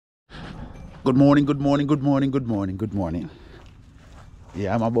Good morning, good morning, good morning, good morning, good morning.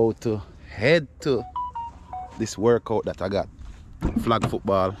 Yeah, I'm about to head to this workout that I got. Flag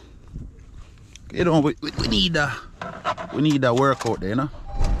football. You know, we need a workout there, you know?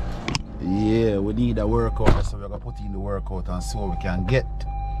 Yeah, we need a workout. So we're gonna put in the workout and see what we can get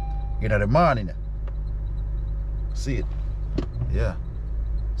in the morning. See it? Yeah.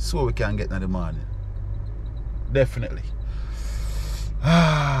 See what we can get in the morning. Definitely.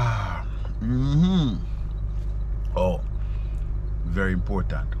 Oh, very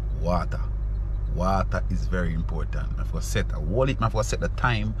important. Water. Water is very important. I have to set a wallet, I have to set the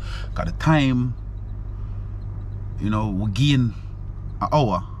time. Because the time, you know, we gain an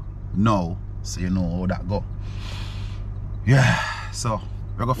hour now. So you know how that go. Yeah, so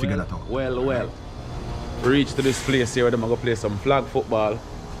we're gonna figure that out. Well. We reached to this place here where they're gonna play some flag football.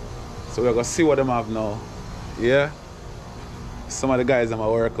 So we're gonna see what them have now. Yeah. Some of the guys are my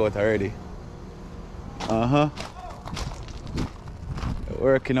workout already.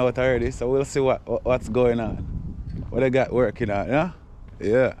 Working out already, so we'll see what's going on. What they got working on, yeah?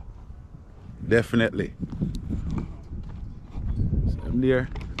 Yeah. Definitely. So I'm there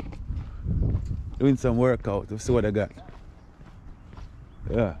doing some workout. We'll see what they got.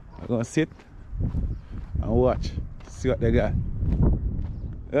 Yeah. I'm gonna sit and watch. See what they got.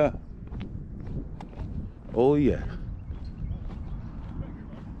 Yeah. Oh yeah.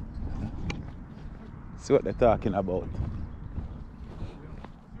 See what they're talking about.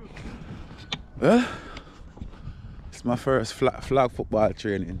 Well, it's my first flag football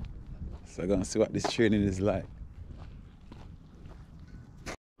training. So I'm gonna see what this training is like.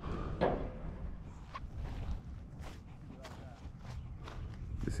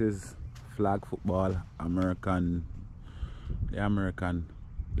 This is flag football, the American,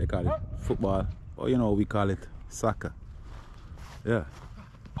 they call it football. Or you know, we call it soccer. Yeah.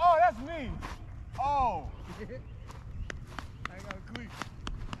 Oh, that's me. Oh. I ain't got a cleat.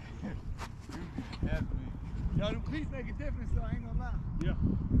 That's me. Yo, them cleats make a difference, though. I ain't gonna lie.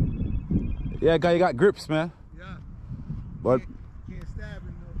 Yeah, guy, you got grips, man. Yeah. But can't stab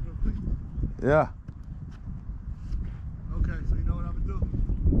in no cleats. yeah. Okay, so you know what I'm gonna do?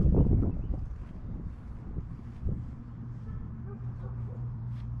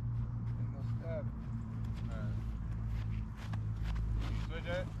 Ain't no stabbing. Alright. Switch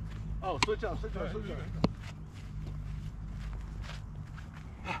it? Oh, switch up.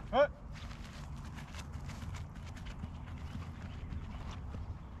 What?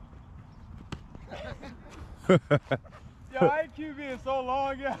 Yo, I ain't QB in so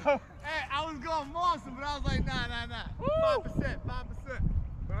long, yo. Hey, I was going monster, but I was like, nah. 5%.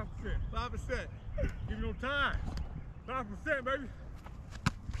 5%. Give me no time. 5%, baby.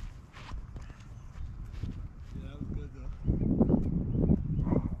 Yeah, that was good, though.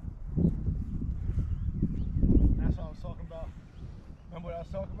 That's what I was talking about. Remember what I was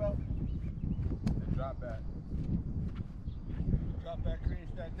talking about? The drop back. Drop back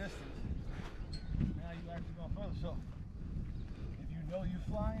creates that distance. Now you actually going further. So if you know you're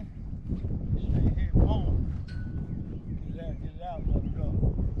flying, stay here, boom. Get it out, let it go.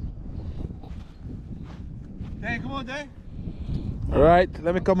 Dang, come on, Dang. All right,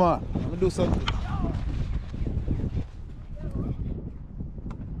 let me come on. Let me do something.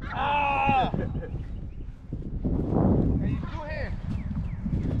 Ah! Hey, you go ahead.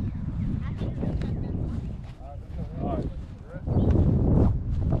 All right.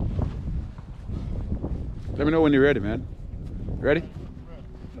 Let me know when you're ready, man. Ready?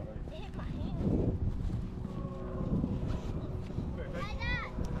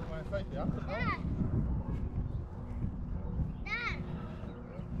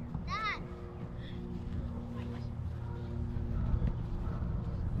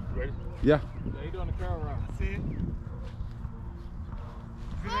 Ready? Yeah. Yeah, you doing the curl round. See it?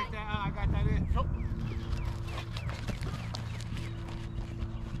 See like that? I got that in. Nope.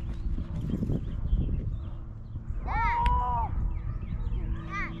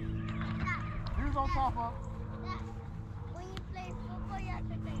 Who's on top of? When you play football, you have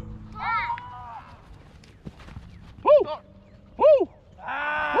to say, Woo! Woo!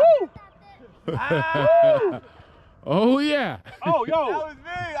 Ah! Woo! Ah! Oh yeah. Oh, yo. That was me.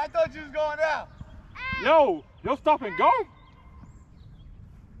 I thought you was going out. Yo stop and go.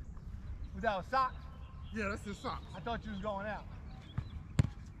 Was that a sock? Yeah, that's the sock. I thought you was going out.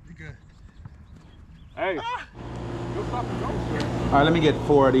 You good. Hey. Yo stop and go, sir. All right, let me get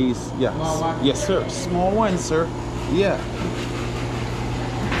 4 of these. Yeah. Yes, sir. Small one, sir. Yeah.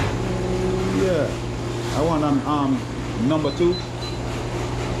 Yeah. I want number 2.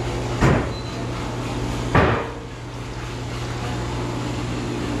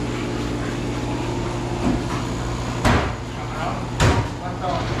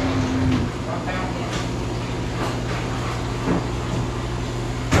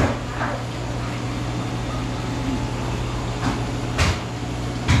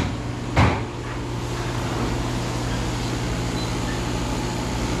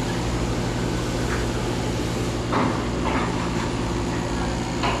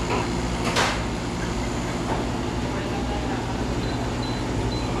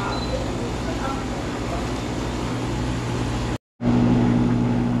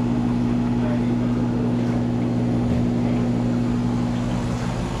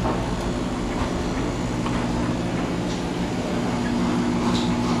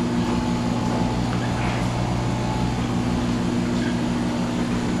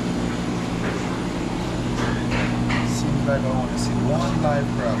 like I want to see one live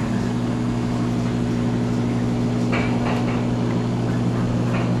crab.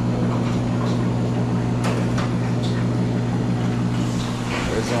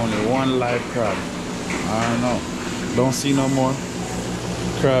 There's only one live crab. I don't know. Don't see no more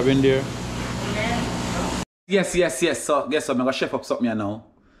crab in there. Yes. So guess what? I'm gonna chef up something here now.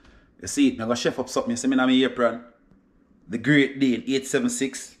 You see it? I'm gonna chef up something. You see me in my apron. The Great Deal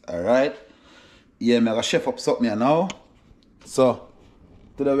 876. Alright. Yeah, I'm gonna chef up something here now. So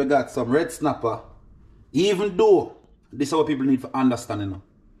today we got some red snapper. Even though this is what people need for understanding now.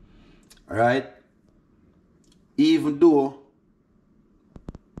 Alright. Even though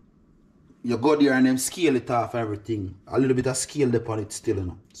you go there and then scale it off everything. A little bit of scale upon it still, you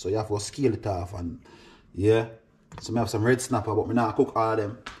know. So you have to scale it off and yeah. So I have some red snapper, but I now cook all of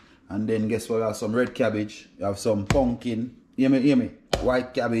them. And then guess what? I have some red cabbage. You have some pumpkin. Hear me?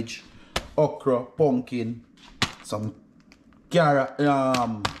 White cabbage, okra, pumpkin, some carrot,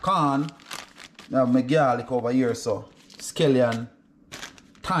 corn. I have my garlic over here, so scallion,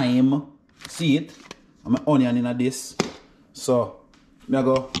 thyme. See it? And my onion in this. So I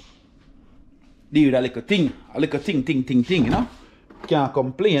go deal with a little thing, you know. Can't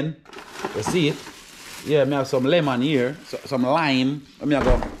complain. You see it? Yeah, I have some lemon here, so, some lime. I'm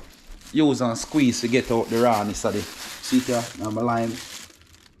go use and squeeze to get out the rawness of the. See it here? I have a lime.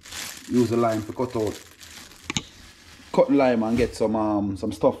 Use the lime to cut out. Cut the lime and get some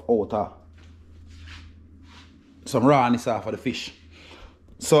stuff out of. Some rawness off of the fish.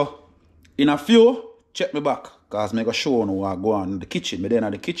 So, in a few, check me back. Because I'm going to show you what I go on in the kitchen. I'm then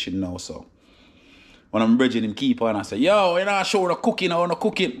at the kitchen now, so. When I'm bridging him keeper and I say, yo, you're not showing no cooking or no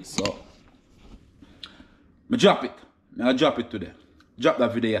cooking. So, I drop it. I drop it today. Drop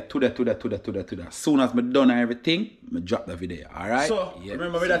that video today. As soon as I'm done everything, I drop the video. Alright? So, yeah.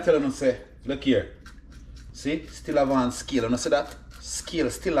 Remember what I tell you, say, look here. See? Still have on scale. You see that? Scale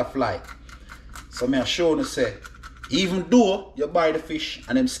still a fly. So, I show you, say, even though you buy the fish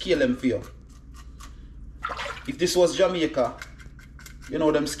and them scale them for you. If this was Jamaica, you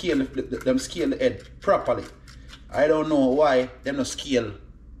know, them scale the head properly. I don't know why them not scale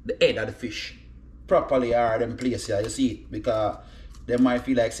the head of the fish properly or them place here, you see it, because they might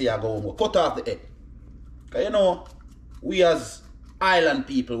feel like say I go home, cut off the head. Because you know, we as island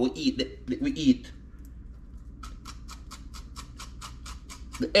people, we eat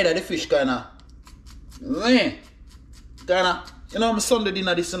the head of the fish kinda, you know, my Sunday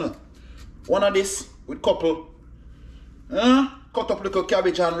dinner this, you know. One of this with couple, cut up little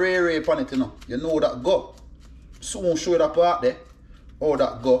cabbage and ray upon it, you know. You know that go. Soon show you that part there. How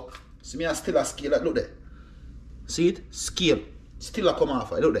that go. See me, I still a scale, like, look there. See it? Scale. Still a come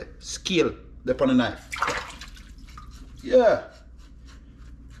off, look there. Scale there upon the knife. Yeah.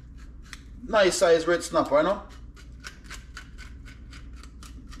 Nice size red snapper, you know.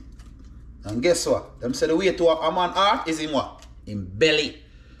 And guess what? Them say the way to a man heart is in what? In belly.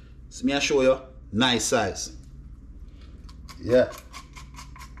 See me, I show you. Nice size. Yeah.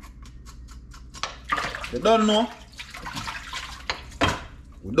 You don't know.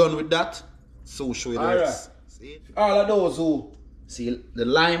 We're done with that. So we'll show you the rest. Right. See? All of those who see the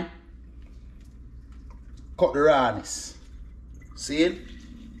lime, cut the rawness. See it?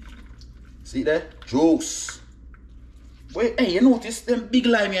 See there? Juice. Wait, hey, you notice them big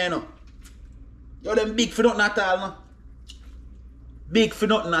lime here, you know? Yo, them big for nothing at all, no? Big for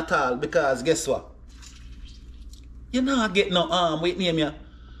nothing at all, because guess what? You not get no wait name ya.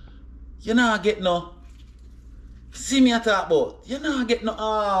 You not get no. See me I talk about. You not get no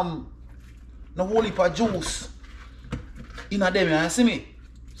no whole heap of juice in a them, you see me?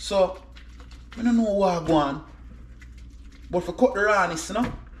 So I don't know what I go on. But for cut the rawness, you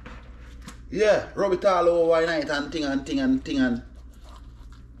know? Yeah, rub it all over night and thing and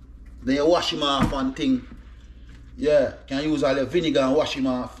then you wash him off and thing. Yeah, can use all the vinegar and wash him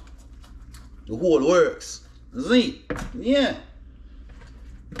off. The whole works. See? Yeah.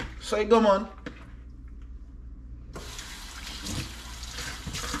 So you go on.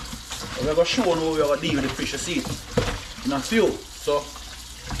 We're going to show you how we're going to deal with the fish, you see it in a few. So,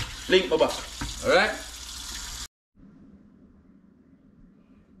 link my back. Alright?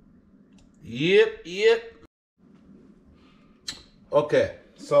 Yep. Okay,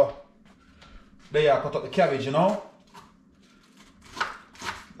 so there you cut up the cabbage, you know.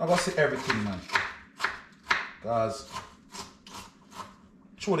 I'm going to see everything, man. Because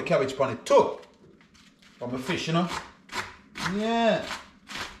throw the cabbage on it too. On my fish, you know. Yeah.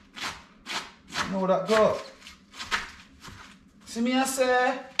 You know that go. See me I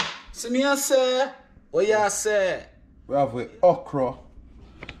say. What you say? We have with okra,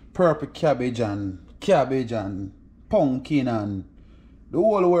 purple cabbage and pumpkin and the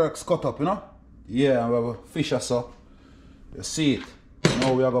whole works cut up, you know. Yeah, we have a fish or so. You see it.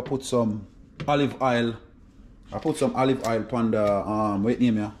 Now we are gonna put some olive oil. I put some olive oil on the wait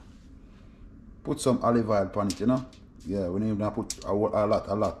name here. Put some olive oil on it, you know. Yeah, we need to put a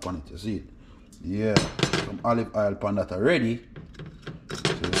lot on it. You see it. Yeah, some olive oil on that already.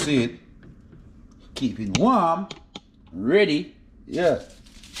 So you see it. Keep it warm, ready. Yeah.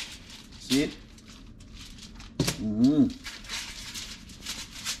 See it?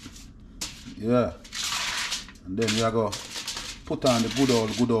 Yeah. And then we are going to put on the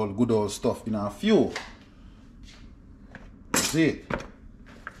good old stuff in our fuel. See it?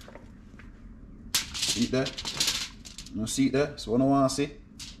 See it there? You see it there? So what I want to see?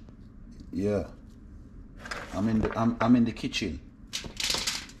 Yeah. I'm in the kitchen.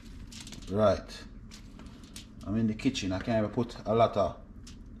 Right. I'm in the kitchen. I can't even put a lot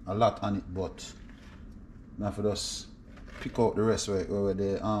on it, but I have to just pick out the rest where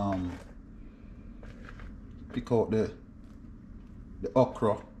they pick out the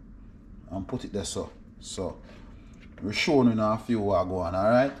okra and put it there so we're showing you now a few what go on,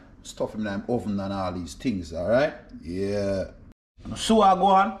 alright? Stuff in the oven and all these things, alright? Yeah. So what go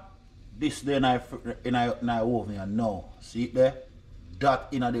on? This there in our oven and now. See it there? That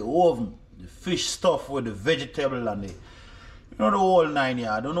in the oven. The fish stuff with the vegetable and the, you know, the whole 9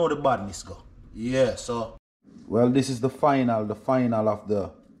 yards. I don't know the badness go. Yeah, so. Well, this is the final of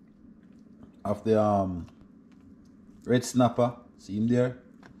the red snapper. See him there?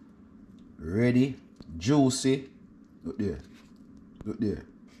 Ready, juicy. Look there. Look there.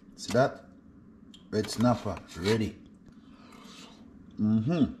 See that? Red snapper, ready.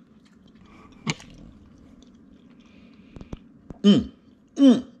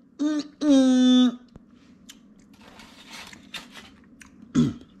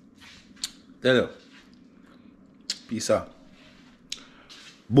 Tell you. Piece of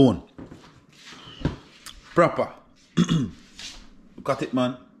bone. Proper. Look at it,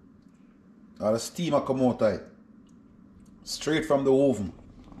 man. All the steam come out of it. Straight from the oven.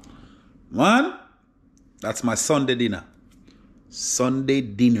 Man, that's my Sunday dinner. Sunday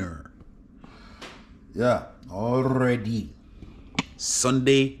dinner. Yeah, already.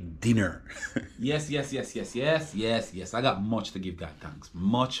 Sunday dinner. Yes. I got much to give God thanks.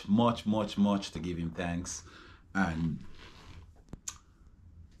 Much to give him thanks. And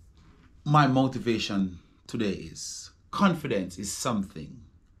my motivation today is confidence is something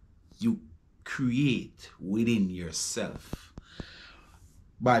you create within yourself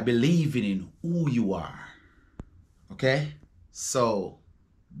by believing in who you are. Okay? So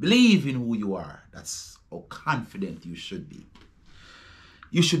believe in who you are. That's how confident you should be.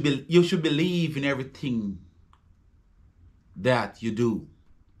 You should believe in everything that you do.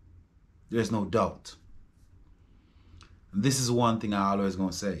 There's no doubt. And this is one thing I always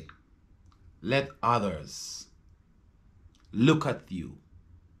gonna say. Let others look at you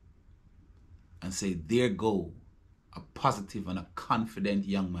and say, there go a positive and a confident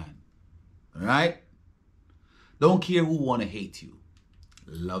young man. All right? Don't care who wanna hate you.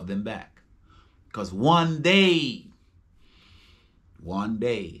 Love them back. Because one day,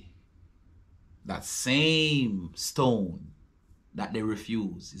 that same stone that they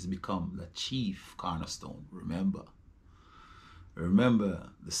refuse is become the chief cornerstone. Remember,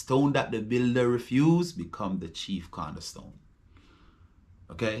 the stone that the builder refused become the chief cornerstone.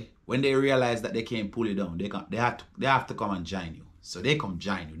 Okay? When they realize that they can't pull it down, they have to come and join you. So they come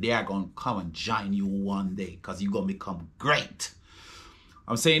join you. They are going to come and join you one day because you're going to become great.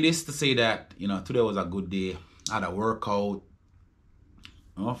 I'm saying this to say that, you know, today was a good day. I had a workout.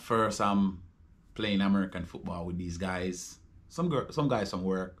 You know, first, I'm playing American football with these guys. Some guys from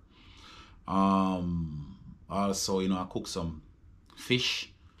work. Also, you know, I cook some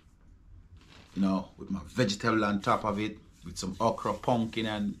fish, you know, with my vegetable on top of it, with some okra, pumpkin,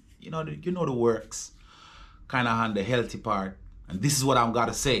 and you know the works. Kind of on the healthy part. And this is what I'm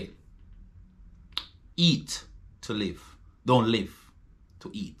gonna say: eat to live. Don't live to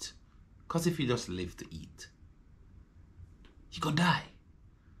eat. Because if you just live to eat, you're gonna die.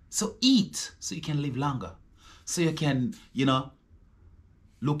 So eat so you can live longer. So you can, you know,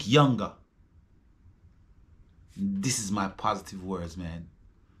 look younger. This is my positive words, man.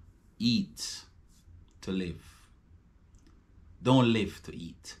 Eat to live. Don't live to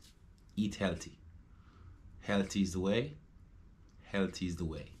eat. Eat healthy. Healthy is the way. Healthy is the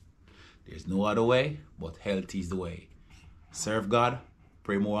way. There's no other way, but healthy is the way. Serve God.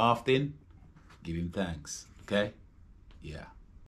 Pray more often. Give him thanks. Okay? Yeah.